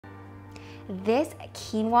This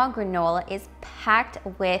quinoa granola is packed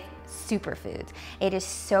with superfoods. It is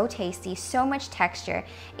so tasty, so much texture.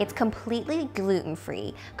 It's completely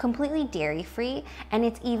gluten-free, completely dairy-free, and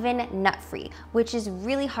it's even nut-free, which is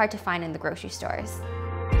really hard to find in the grocery stores.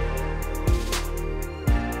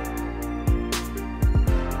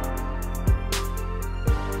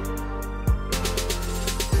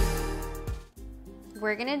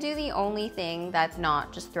 We're gonna do the only thing that's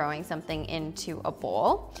not just throwing something into a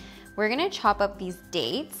bowl. We're gonna chop up these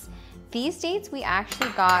dates. These dates we actually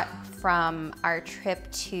got from our trip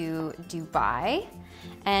to Dubai,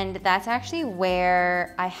 and that's actually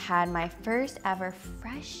where I had my first ever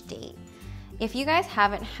fresh date. If you guys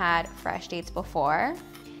haven't had fresh dates before,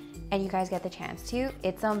 and you guys get the chance to,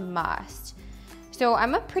 it's a must. So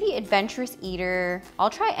I'm a pretty adventurous eater. I'll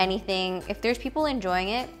try anything. If there's people enjoying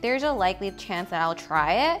it, there's a likely chance that I'll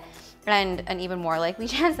try it, and an even more likely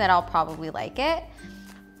chance that I'll probably like it.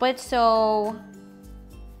 But so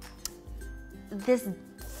this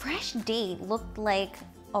fresh date looked like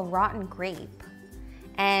a rotten grape.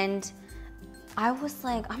 And I was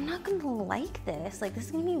like, I'm not gonna like this. Like, this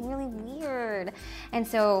is gonna be really weird. And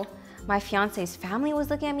so my fiance's family was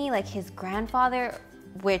looking at me, like his grandfather,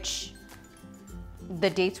 which the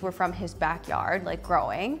dates were from his backyard, like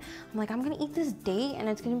growing. I'm like, I'm gonna eat this date and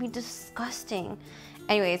it's gonna be disgusting.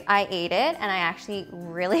 Anyways, I ate it and I actually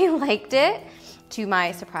really liked it, to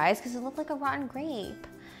my surprise, because it looked like a rotten grape.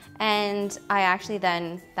 And I actually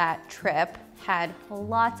then, that trip, had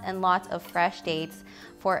lots and lots of fresh dates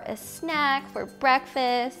for a snack, for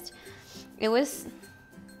breakfast. It was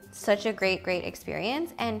such a great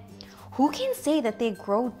experience. And who can say that they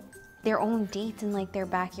grow their own dates in like their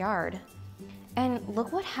backyard? And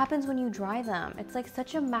look what happens when you dry them. It's like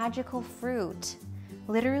such a magical fruit,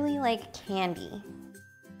 literally like candy.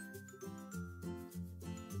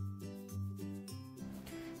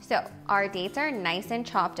 So our dates are nice and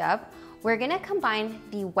chopped up. We're gonna combine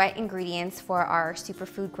the wet ingredients for our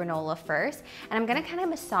superfood granola first, and I'm gonna kind of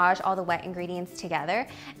massage all the wet ingredients together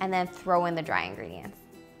and then throw in the dry ingredients.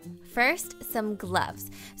 First, some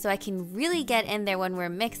gloves, so I can really get in there when we're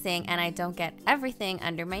mixing and I don't get everything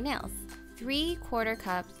under my nails. 3/4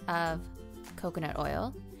 cups of coconut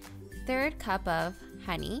oil, 1/3 cup of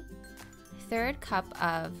honey, 1/3 cup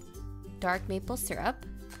of dark maple syrup,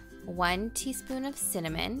 1 teaspoon of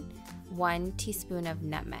cinnamon, 1 teaspoon of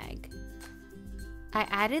nutmeg. I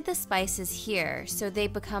added the spices here so they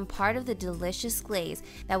become part of the delicious glaze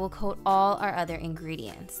that will coat all our other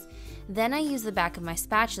ingredients. Then I use the back of my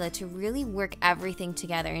spatula to really work everything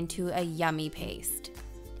together into a yummy paste.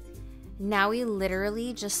 Now we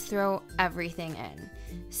literally just throw everything in,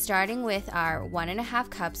 starting with our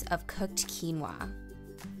 1.5 cups of cooked quinoa.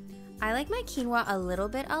 I like my quinoa a little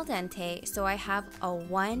bit al dente, so I have a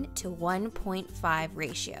 1 to 1.5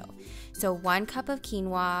 ratio. So 1 cup of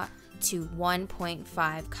quinoa to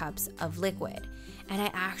 1.5 cups of liquid. And I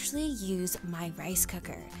actually use my rice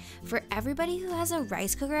cooker. For everybody who has a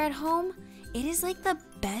rice cooker at home, it is like the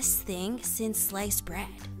best thing since sliced bread.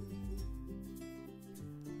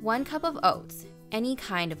 1 cup of oats, any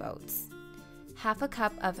kind of oats. 1/2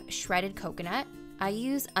 cup of shredded coconut. I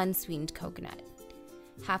use unsweetened coconut.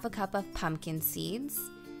 1/2 cup of pumpkin seeds.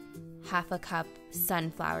 1/2 cup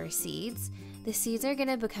sunflower seeds. The seeds are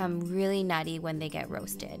gonna become really nutty when they get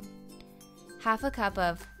roasted. 1/2 cup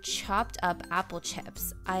of chopped up apple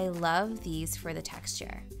chips. I love these for the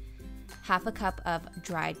texture. 1/2 cup of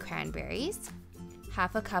dried cranberries.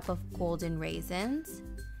 1/2 cup of golden raisins.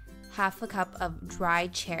 1/2 cup of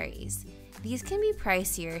dried cherries. These can be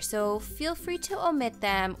pricier, so feel free to omit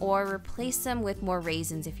them or replace them with more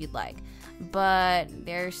raisins if you'd like, but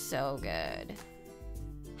they're so good.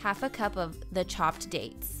 1/2 cup of the chopped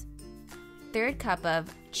dates. 1/3 cup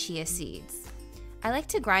of chia seeds. I like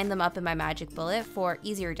to grind them up in my magic bullet for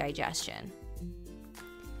easier digestion.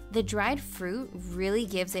 The dried fruit really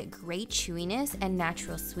gives it great chewiness and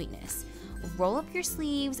natural sweetness. Roll up your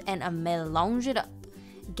sleeves and mélange it up.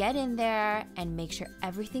 Get in there and make sure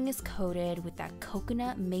everything is coated with that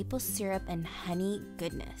coconut, maple syrup, and honey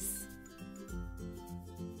goodness.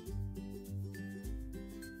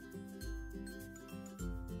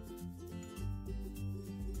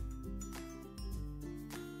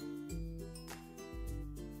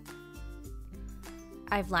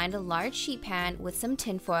 I've lined a large sheet pan with some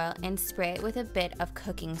tinfoil and spray it with a bit of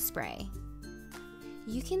cooking spray.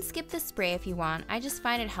 You can skip the spray if you want. I just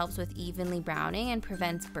find it helps with evenly browning and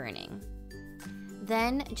prevents burning.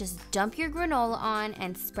 Then just dump your granola on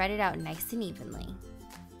and spread it out nice and evenly.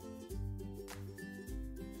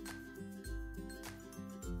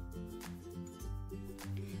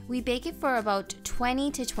 We bake it for about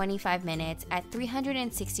 20 to 25 minutes at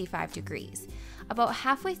 365 degrees. About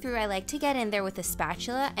halfway through, I like to get in there with a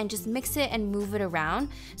spatula and just mix it and move it around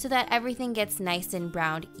so that everything gets nice and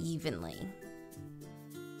browned evenly.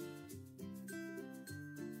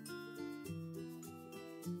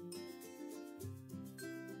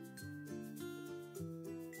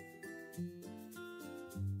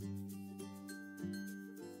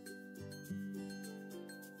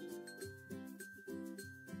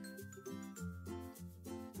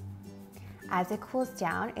 As it cools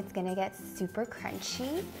down, it's gonna get super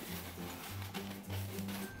crunchy.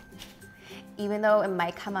 Even though it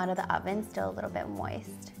might come out of the oven still a little bit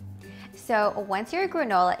moist. So once your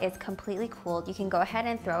granola is completely cooled, you can go ahead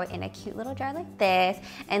and throw it in a cute little jar like this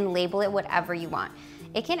and label it whatever you want.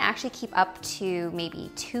 It can actually keep up to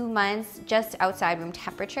maybe 2 months just outside room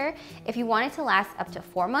temperature. If you want it to last up to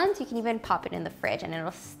 4 months, you can even pop it in the fridge and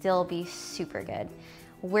it'll still be super good.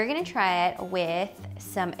 We're gonna try it with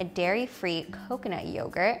some dairy-free coconut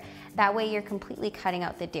yogurt. That way you're completely cutting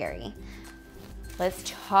out the dairy. Let's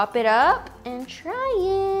chop it up and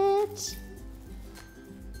try it.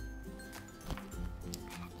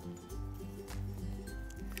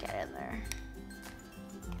 Get in there.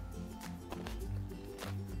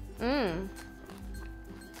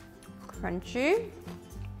 Crunchy.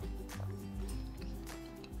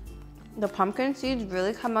 The pumpkin seeds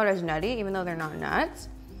really come out as nutty, even though they're not nuts.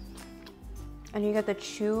 And you get the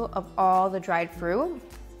chew of all the dried fruit.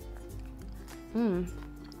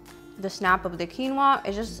 The snap of the quinoa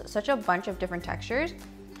is just such a bunch of different textures.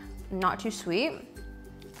 Not too sweet.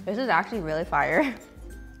 This is actually really fire.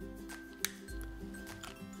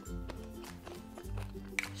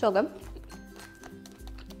 So good.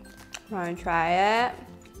 Wanna try it?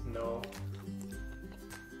 No.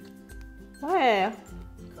 Why?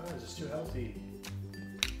 Because it's too healthy.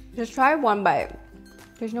 Just try one bite.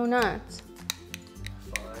 There's no nuts.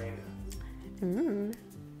 Fine.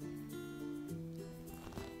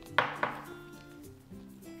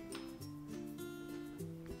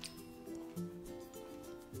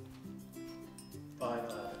 Fine, I'll have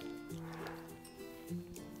it.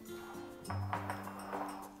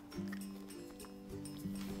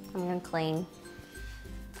 I'm gonna clean.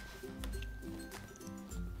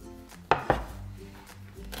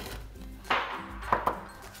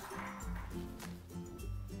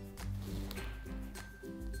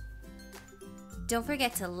 Don't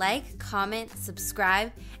forget to like, comment,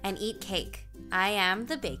 subscribe, and eat cake. I am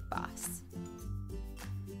the Bake Boss.